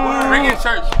 Bring in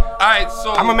church. All right,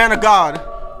 so I'm a man of God.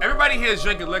 everybody here is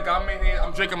drinking liquor. I'm in here.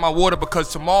 I'm drinking my water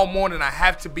because tomorrow morning I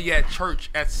have to be at church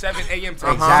at 7 a.m.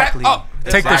 to Exactly. set up.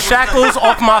 Take the shackles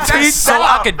off my feet so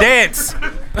I could dance.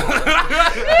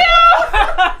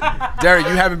 Derek,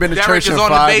 you haven't been to church in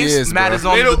 5 years, Matt bro. is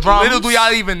on the drums. Little do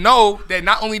y'all even know that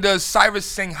not only does Cyrus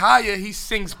sing higher, he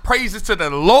sings praises to the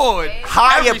Lord.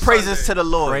 Higher praises to the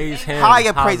Lord. Praise him.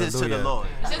 Higher praises to the Hallelujah. Lord.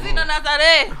 Jésus de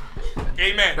Nazareth.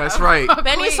 Amen. That's right.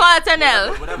 Béni soit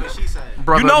l'Éternel. Whatever she said.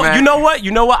 Brother Mac.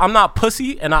 You know what? I'm not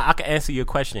pussy, and I can answer your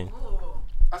question.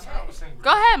 Go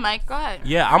ahead, Mike. Go ahead.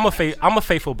 Yeah, I'm a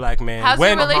faithful black man. How's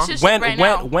your relationship right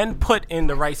now? When put in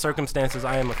the right circumstances,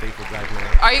 I am a faithful black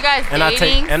man. Are you guys And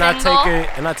dating?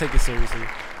 I take it seriously.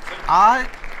 I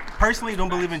personally don't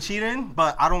believe in cheating,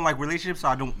 but I don't like relationships, so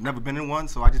I don't never been in one,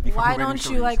 so I just be Why fucking don't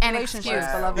you like relationships,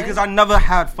 beloved? Because I never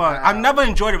had fun. I've never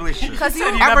enjoyed a relationship. Because you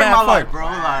ever never in had my fun. life, bro.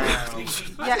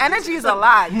 Like, Your energy is a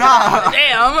lot. Nah.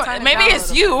 Damn. Maybe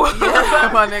it's you.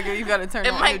 My nigga, you gotta turn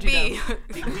It might be.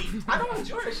 I don't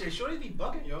enjoy that shit. Shorty be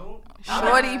bugging, yo.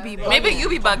 Shorty be bugging. Maybe you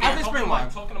be bugging. I'll explain why.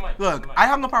 Look, I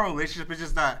have no problem with relationships. It's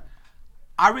just that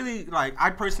I really, like,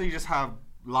 I personally just have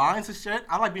lines and shit.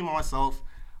 I like being myself.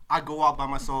 I go out by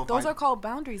myself. Those are called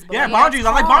boundaries. Yeah, boundaries.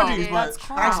 I like boundaries, but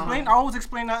I always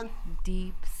explain that.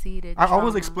 Deep-seated. I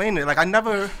always explain it. Like I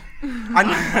never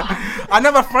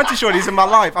fronted shorties in my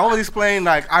life. I always explain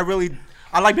like I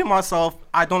like being myself.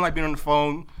 I don't like being on the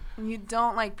phone. You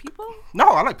don't like people? No,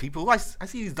 I like people. I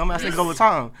see these dumbass niggas all the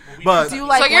time. But do you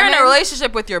like so you're in a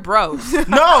relationship with your bros?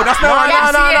 No, that's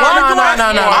not.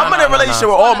 No. I'm in a relationship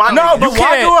with all my. No, but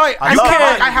why do I? You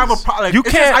can't. I have a problem. You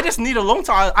can't. I just need alone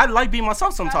time. I like being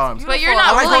myself sometimes. But you're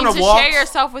not willing to share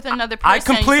yourself with another person. I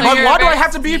completely. But why do I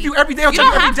have to be with you every day or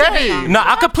every day? No,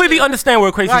 I completely understand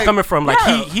where KWESI's coming from. Like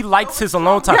he likes his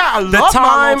alone time. Yeah, I love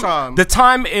my alone time. The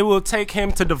time it will take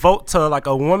him to devote to like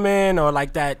a woman or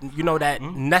like that, that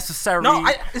necessary.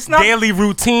 It's not daily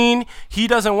routine. He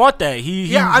doesn't want that.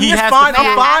 I'm just fine.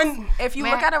 I'm fine. If you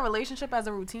look at a relationship as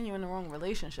a routine, you're in the wrong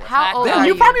relationship. How old are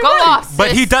you? Probably right.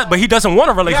 But he doesn't want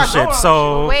a relationship.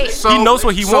 So he knows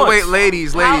what he wants. So wait,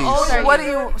 ladies. What do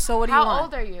you want? How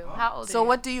old are you? So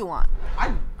what do you want?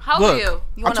 How old are you?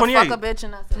 You want to fuck a bitch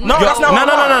and that's it? No, that's not.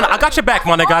 No. I got your back,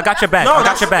 my nigga. I got your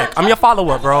back. I'm your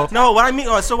follower, bro. No, what I mean.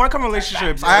 So when I come in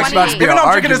relationships, I actually, even though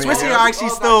I'm drinking this whiskey, I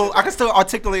can still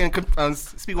articulate and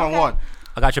speak what I want.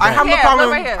 I got your back. I have no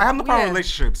problem. I have no problem with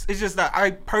relationships. It's just that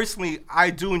I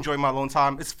do enjoy my alone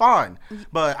time. It's fine,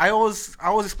 but I always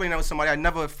explain that with somebody. I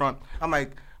never front. I'm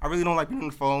like, I really don't like being on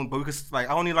the phone, but because like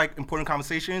I only like important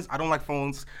conversations. I don't like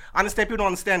phones. I understand people don't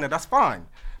understand that. That's fine.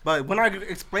 But when I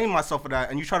explain myself for that,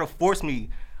 and you try to force me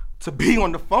to be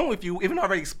on the phone with you, even though I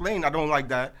already explained I don't like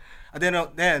that, and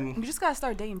then you just gotta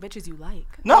start dating bitches you like.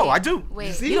 No, I do.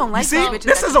 Wait, you don't like bitches.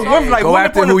 This is a woman like go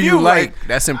after who you like. Like,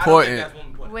 that's important.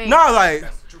 Wait. No, like.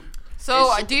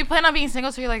 So, do you plan on being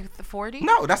single till you're like 40?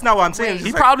 No, that's not what I'm saying.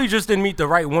 He probably just didn't meet the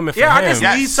right woman for him. I just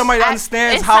need somebody that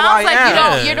understands how I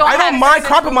am. You don't I don't mind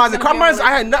compromising. I'm not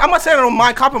saying I don't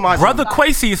mind compromising. Brother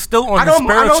KWESI is still on his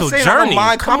spiritual journey. I don't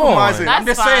mind compromising. Come on. I'm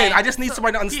just saying, I just need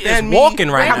somebody to understand me. He is walking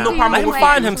right now. I have no problem with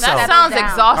find himself. That sounds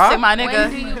exhausting, my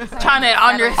nigga. Trying to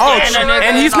understand a nigga.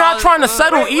 And he's not trying to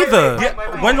settle either.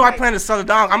 When do I plan to settle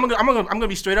down? I'm gonna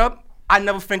be straight up. I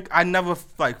never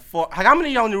thought. How many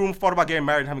of y'all in the room thought about getting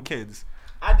married and having kids?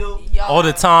 I do. All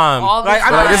the time.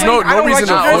 There's no reason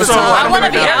to force it. I want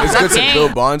to be out. It's good to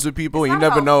build bonds with people. You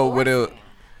never know what it'll.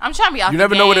 I'm trying to be out. You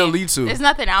never know what it'll lead to. There's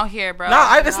nothing out here, bro.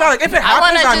 No, it's not like if it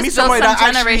happens, I meet somebody that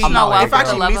actually. If I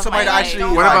actually meet somebody that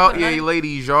actually. What about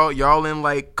ladies? Y'all in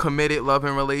like committed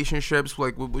loving relationships?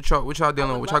 Like what y'all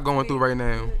dealing with? What y'all going through right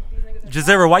now?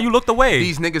 Jazira, why you looked away?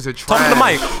 These niggas are trash. Talk in the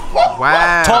mic.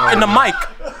 Wow. Talk in the mic.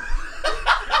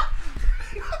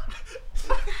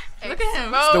 Look at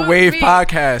him. It's the Wave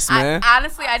Podcast, man.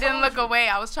 Honestly, I didn't look away.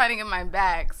 I was trying to get my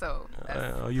bag, so.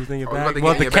 You was in your bag?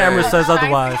 Well, the camera says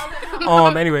otherwise.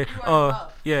 Anyway,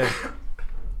 yeah.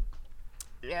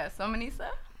 Yeah, so Manisa?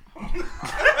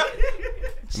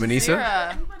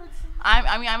 Manisa?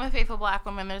 I'm a faithful black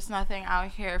woman. There's nothing out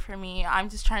here for me. I'm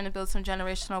just trying to build some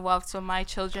generational wealth so my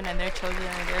children and their children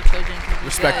and their children can be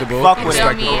respectable. Fuck with it.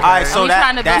 All right, so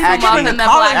that actually in the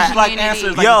black community.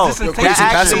 Wait. That's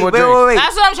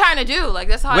what I'm trying to do. Like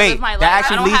that's how I live my life. That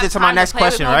actually leads into my next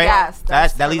question, right?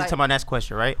 That leads into my next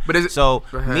question, right? So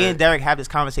me and Derek have this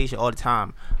conversation all the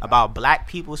time about black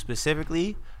people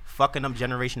specifically fucking up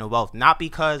generational wealth, not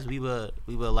because we were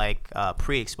like not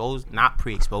pre-exposed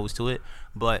to it,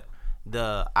 but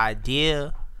the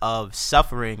idea of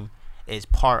suffering is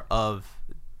part of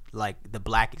like the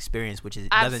black experience, which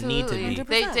doesn't need to be.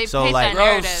 They so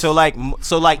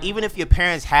like even if your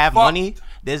parents have money,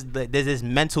 there's this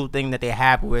mental thing that they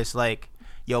have where it's like,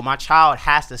 yo, my child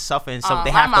has to suffer in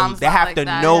something. They have to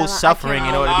know suffering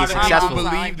in order to be successful.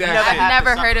 I've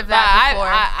never heard of that before.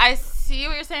 I see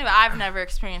what you're saying, but I've never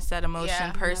experienced that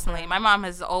emotion personally. My mom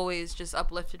has always just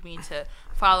uplifted me to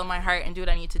follow my heart and do what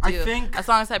I need to do. I think as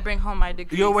long as I bring home my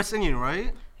degree. You're West Indian,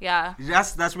 right? Yeah.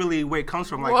 That's really where it comes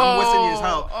from. Like, I'm West Indian as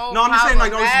hell. No, I'm just saying,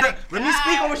 like, let me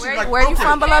speak on what she's like. Where are you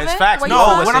from, beloved? It's facts. No,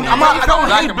 I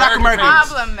don't hate black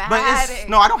Americans. But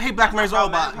I don't hate black Americans at all.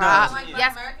 But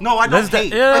no, I don't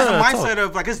hate. It's a mindset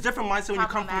of like, it's a different mindset when you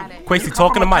come from. KWESI,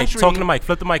 talk in the mic. Talk in the mic.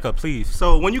 Flip the mic up, please.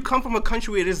 So when you come from a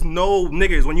country where there's no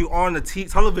niggas, when you are on the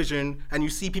television and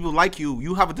you see people like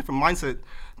you have a different mindset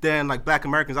than like black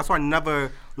Americans. That's why I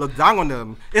never look down on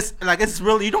them. It's like, it's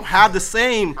really, you don't have the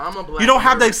same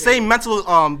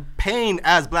mental pain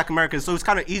as black Americans, so it's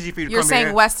kind of easy for you to come here. You're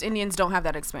saying West Indians don't have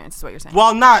that experience, is what you're saying?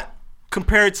 Well, not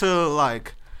compared to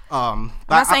like I'm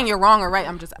not saying you're wrong or right.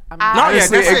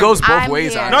 It goes both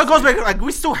ways. No, it goes back. Like,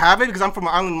 we still have it because I'm from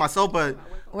an island myself, but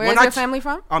where is your family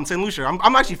from? St. Lucia.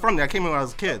 I'm actually from there. I came here when I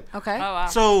was a kid. Okay. Oh, wow.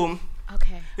 So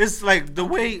Okay. It's like the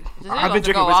way I've been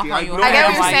drinking whiskey. I get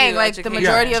what you're saying. Like the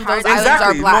majority of those islands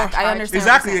are black. I understand.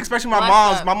 Exactly. Especially my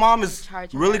mom's. My mom is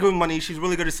really good with money. She's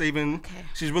really good at saving.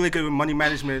 She's really good with money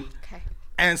management. Okay.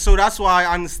 And so that's why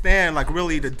I understand like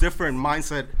really the different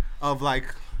mindset of like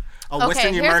a West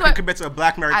Indian American compared to a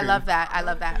Black American. I love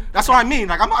that. That's what I mean.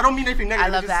 Like I don't mean anything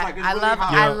negative. I love that.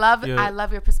 Like, I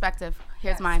love your perspective.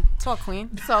 Here's mine. Talk,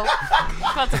 queen. So,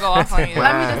 about to go off on you.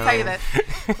 Let me just tell you this.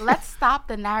 Let's stop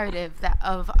the narrative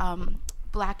of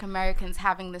Black Americans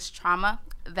having this trauma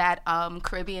that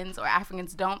Caribbeans or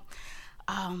Africans don't.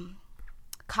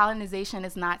 Colonization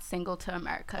is not single to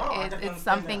America. It's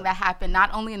something that happened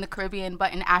not only in the Caribbean,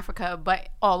 but in Africa, but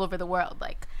all over the world.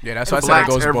 Like that's why I said it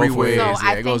goes both ways. So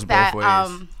it goes both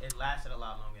ways. It lasted a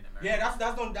lot longer in America. Yeah, that's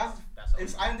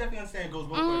I definitely understand it goes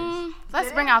both ways.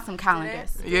 Let's bring out some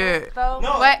calendars. Yeah.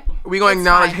 But we gonna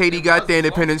acknowledge Haiti got their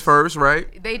independence first,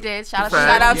 right? They did. Shout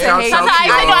out Shout to Haiti.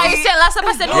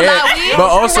 But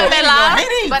also,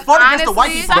 Haiti fought against the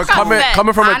white people. But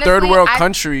coming from a third world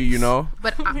country, you know,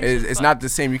 but it's not the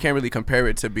same. You can't really compare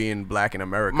it to being black in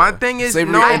America. My thing is,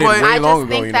 Slavery ended way I long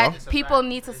just ago, think you that know? people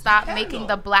need to stop making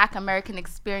the Black American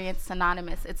experience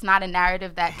synonymous. It's not a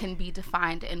narrative that can be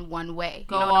defined in one way.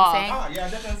 You know what I'm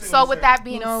saying? So with that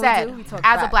being said,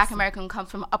 as a Black American who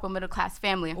comes from an upper middle class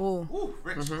family, who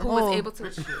was able to,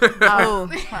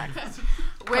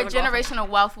 where generational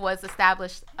wealth was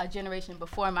established a generation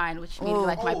before mine, which means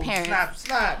like my parents.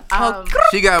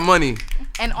 She got money.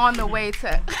 And on the way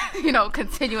to,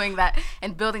 continuing that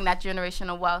and building that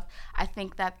generational wealth, I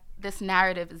think that this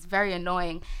narrative is very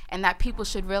annoying, and that people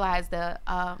should realize the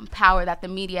power that the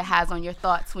media has on your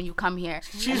thoughts when you come here.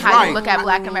 She's and how you look at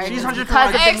Black Americans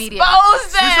because of the media.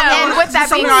 And with that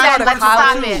being said, let's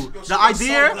stop it. The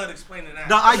idea.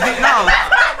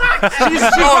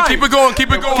 Keep it going, Queen.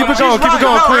 Keep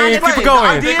it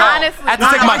going. I had to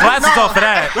take my glasses off for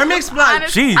that. Let me explain.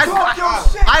 Jeez.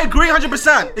 I agree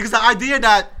 100% because the idea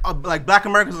that like Black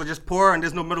Americans are just poor and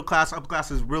there's no middle class, upper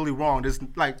class is really wrong. There's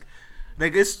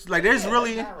there's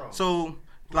really so.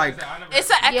 Like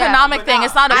it's an economic thing.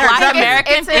 It's not a Black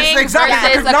American thing versus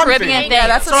a Caribbean thing. Yeah,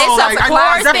 that's it's a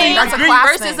poor thing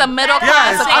versus a middle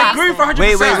class thing. I agree for 100%.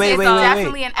 Wait.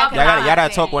 Definitely an economic Y'all gotta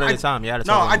thing. talk one at a time.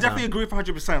 No, I definitely agree for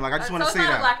 100%. Like I just want to say it's not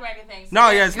that. a Black American thing. No,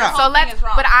 yeah, it's not. So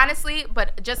but honestly,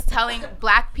 just telling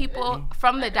Black people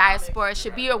from the diaspora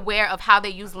should be aware of how they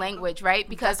use language, right?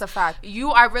 Because that's a fact.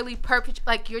 You are really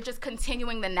you're just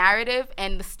continuing the narrative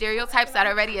and the stereotypes that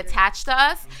are already attached to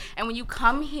us. And when you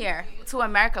come here to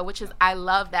America, which is I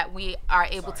love that we are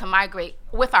able to migrate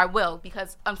with our will,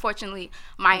 because unfortunately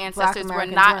my ancestors were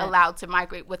not allowed to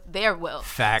migrate with their will.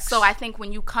 Facts. So I think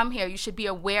when you come here, you should be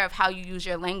aware of how you use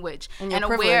your language and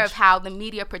privilege. aware of how the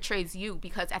media portrays you,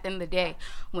 because at the end of the day,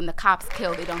 when the cops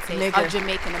kill, they don't say a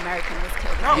Jamaican American was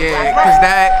killed. Yeah, because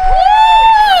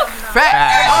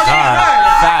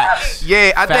facts.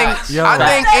 Yeah, I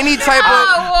think any type of.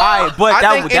 All right, but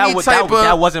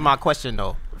that wasn't my question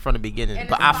though from the beginning.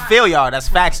 But I feel y'all. That's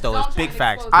facts though. It's big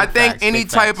facts. I think any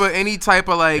type of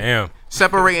like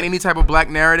separating any type of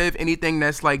Black narrative, anything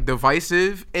that's like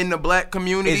divisive in the Black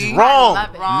community is wrong.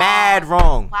 Mad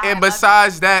wrong. Wow, and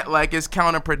besides that, like it's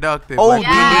counterproductive. OD, like,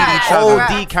 we need each other.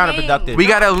 OD counterproductive. We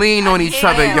gotta lean on each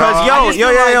other, y'all. Cause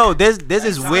yo, this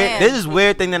is weird. This is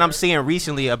weird thing that I'm seeing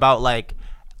recently about like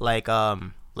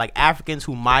Africans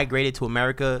who migrated to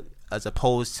America, as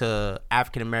opposed to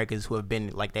African Americans who have been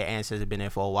like their ancestors have been there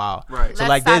for a while. Right. So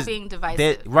Let's stop being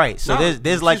divisive. So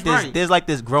there's like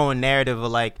this growing narrative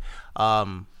of like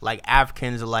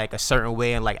Africans are like a certain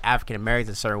way and like African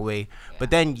Americans a certain way. Yeah.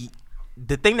 But then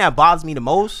the thing that bothers me the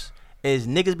most is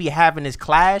niggas be having this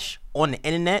clash on the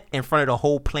internet in front of the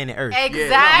whole planet Earth.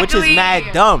 Exactly. Which is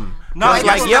mad dumb. No, it's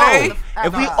like, yo,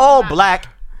 if we all Black,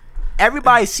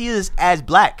 everybody sees us as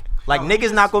Black. Like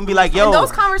niggas not gonna be like, yo,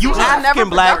 those conversations you are never African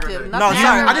Black. productive. No,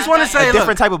 sorry. I just want to say a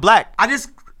different type of Black.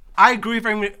 I agree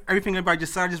with everything everybody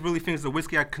just said. I just really think it's the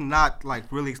whiskey. I cannot like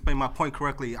really explain my point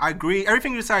correctly. I agree.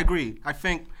 Everything you said, I agree. I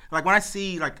think like when I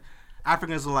see like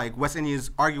Africans or like West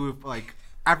Indians argue with like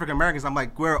African Americans, I'm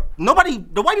like, the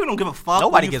white people don't give a fuck.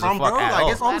 Nobody gives a fuck bro. at Like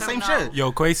all. it's all the same shit.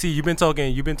 Yo, KWESI, you've been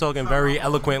talking very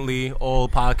eloquently all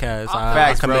podcast.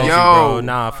 Facts, I commend you, bro. bro.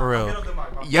 Nah, for real.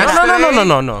 Yesterday,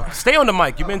 No. Stay on the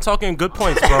mic. You've been talking good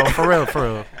points, bro. For real.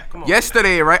 Come on.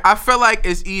 Yesterday, right? I feel like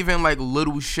it's even like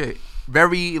little shit,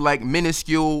 very like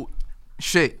minuscule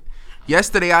shit.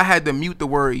 Yesterday, I had to mute the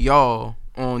word y'all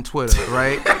on Twitter,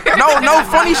 right? No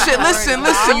funny shit. Listen.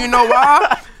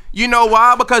 You know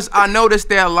why? Because I noticed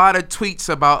there are a lot of tweets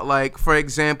about like, for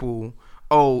example,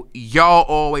 y'all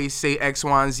always say X,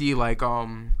 Y, and Z. Like, I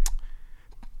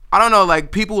don't know,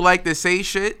 like people like to say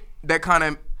shit that kind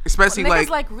of Especially niggas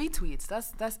like retweets.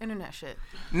 That's internet shit.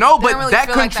 No, They but don't really that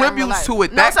feel like contributes in real to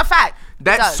it. No, it's a fact.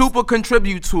 That super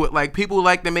contributes to it. Like people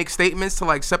like to make statements to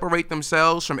like separate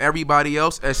themselves from everybody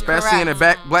else, especially in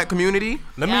the black community.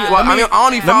 I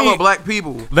only follow black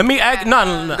people. Let me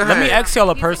ask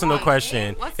y'all a personal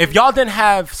question. If y'all didn't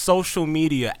have social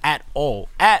media at all,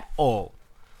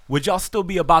 would y'all still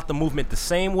be about the movement the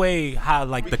same way? How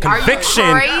like the conviction,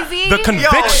 the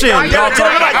conviction. Get him the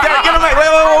mic.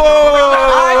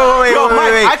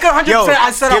 Wait. I could 100%.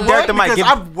 I said I would because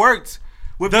I've worked.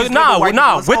 With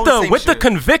the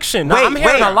conviction. I'm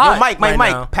hearing a lot. Mike.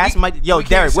 Pass Mike. Yo,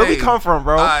 Derek, where we come from,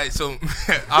 bro? All right, so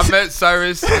I met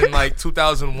Cyrus in like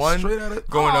 2001,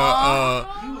 going to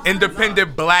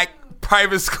independent black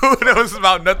private school that was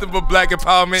about nothing but black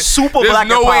empowerment. There's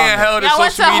no way in hell that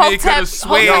social media could have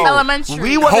swayed.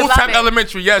 Hotep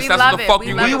Elementary, yes, that's what the fuck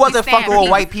we We wasn't fucking with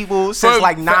white people since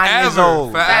like 9 years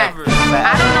old. Forever.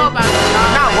 I don't know about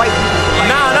that. Not white people.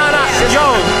 Nah. Yo,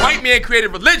 white man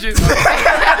created religion. All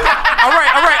right.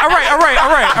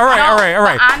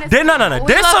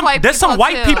 There's some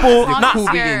white people.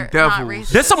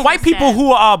 There's some white people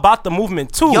who are about the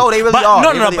movement too. Yo, they really are.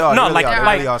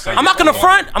 I'm not gonna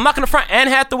front. Anne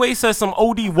Hathaway says some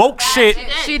OD woke shit.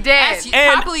 She did.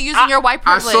 Probably using your white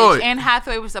privilege. Anne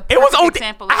Hathaway was a perfect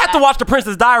example. I had to watch The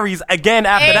Princess Diaries again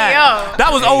after that.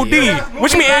 That was OD.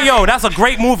 Which means Ayo. That's a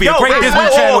great movie. A great Disney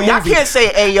Channel movie. Y'all can't say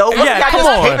Ayo. Yeah, come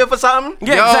on. Payment for something?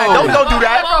 Yeah, exactly. Don't do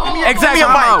that. Exactly.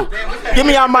 Give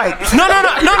me your mic. No.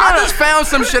 I just found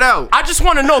some shit out. I just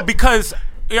want to know because.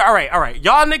 Yeah, all right.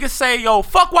 Y'all niggas say, yo,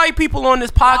 fuck white people on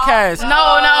this podcast. No.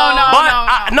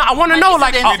 I want to know,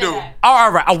 like,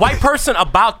 all right, a white person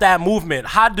about that movement.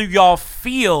 How do y'all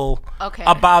feel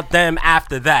about them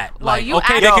after that? Like, they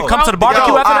can come to the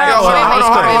barbecue after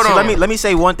that. Hold on. Let me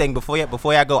say one thing before I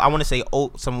go. I want to say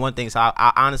one thing. So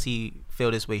I honestly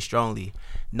feel this way strongly.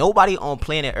 Nobody on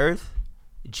planet Earth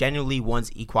genuinely wants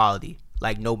equality.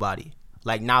 Like nobody.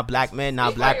 Like not black men,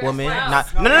 not black women,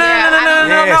 not no.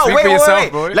 Wait.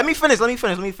 Let me finish.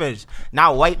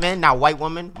 Not white men, not white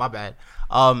women. My bad.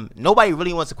 Nobody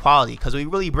really wants equality because we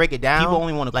really break it down. People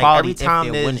only want equality every time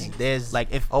if they're winning. There's like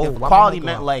if equality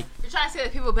meant like you're trying to say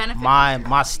that people benefit.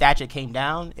 My stature came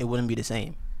down, it wouldn't be the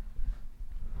same.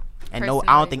 And no,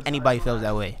 I don't think anybody feels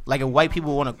that way. Like if white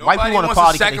people want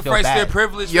equality because they feel bad. Their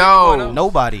privilege.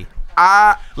 Nobody.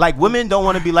 Like women don't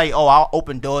want to be like, oh, I'll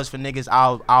open doors for niggas,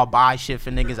 I'll buy shit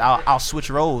for niggas, I'll switch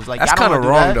roles. Like that's kind of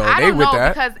wrong though. I don't know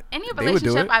that. because any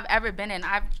relationship I've ever been in,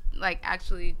 I've like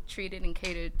actually treated and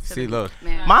catered to the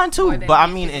man. Mine too, but I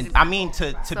mean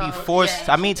to be forced.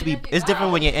 Yeah. It's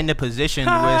different when you're in the position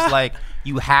where it's like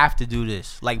you have to do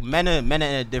this. Like men are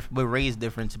we're raised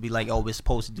different to be like, oh, we're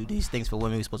supposed to do these things for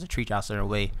women. We're supposed to treat y'all a certain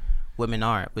way. Women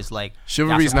aren't. It's like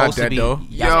chivalry's not dead though.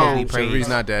 Chivalry's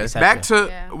not dead. Back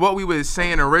to what we were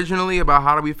saying originally about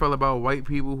how do we feel about white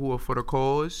people who are for the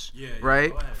cause,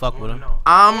 right? Fuck with them.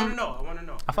 I want to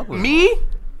know. I fuck with me. Them.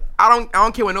 I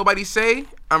don't care what nobody say.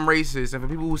 I'm racist, and for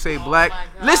people who say black,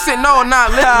 listen, hear me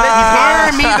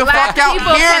the fuck out.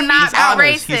 Hear me out.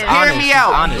 Hear me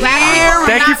out.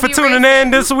 Thank you for tuning in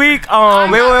this week.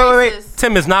 Wait.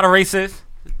 Tim is not a racist.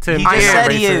 Tim he just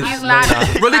said he is. He's not.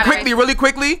 Really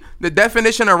quickly, the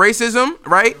definition of racism,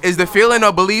 right, is the feeling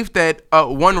or belief that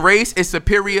one race is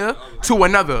superior to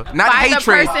another. Not by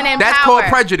hatred. That's called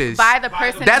prejudice. By the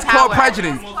person That's in power. called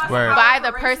prejudice. By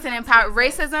the person in power.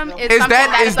 Racism is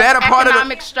that a part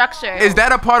economic of the structure. Is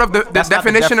that a part of the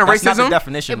definition of racism? That's not the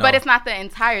definition, but it's not the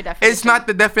entire definition. It's not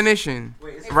the definition,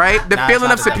 right? The feeling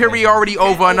of superiority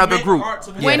over another group.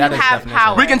 When you have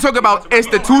power. We can talk about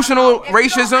institutional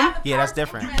racism. Yeah, that's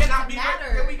different.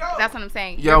 That's what I'm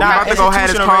saying. Yo, we're about to go have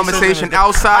this conversation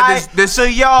outside this. So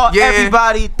y'all,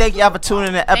 everybody, thank y'all for tuning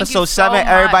in to episode 7.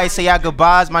 Everybody say y'all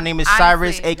goodbyes. My name is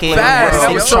Cyrus, aka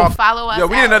Follow us. Yo,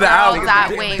 we need another hour.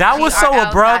 That was so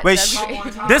abrupt.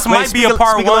 This might be a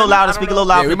part 1. Speak a little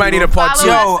louder. Yeah, we might need a part 2.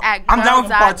 Yo, I'm down for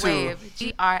part 2.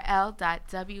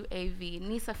 GRL.WAV.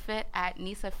 NISSA Fit at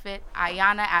NISSA Fit.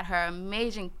 Ayana at her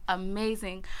amazing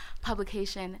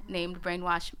publication named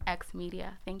Brainwash X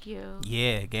Media. Thank you.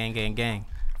 Yeah, gang.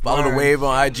 Follow the wave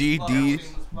on IG,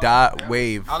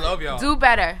 d.wave. I love y'all. Do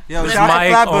better. Yo, this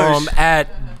Mike at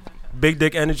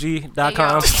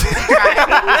bigdickenergy.com.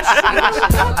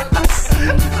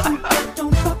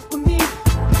 Don't fuck with me.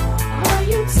 Why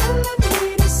you telling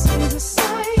me this is a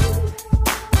sign?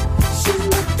 She's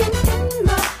looking in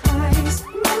my eyes,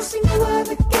 messing with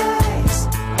other guys.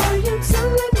 Are you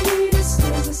telling me this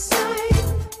is a sign?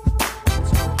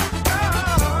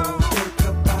 Think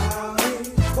about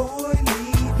it, boy,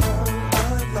 leave her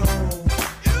alone.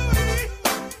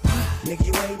 Nigga,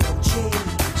 you ain't no G.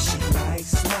 She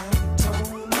likes my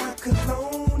tone.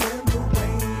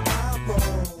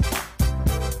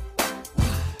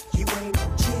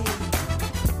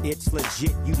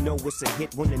 know it's a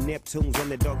hit when the Neptune's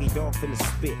and the doggy dog finna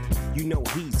spit. You know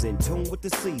he's in tune with the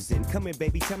season. Come in,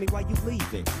 baby, tell me why you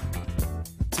leaving.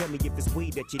 Tell me if it's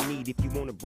weed that you need, if you wanna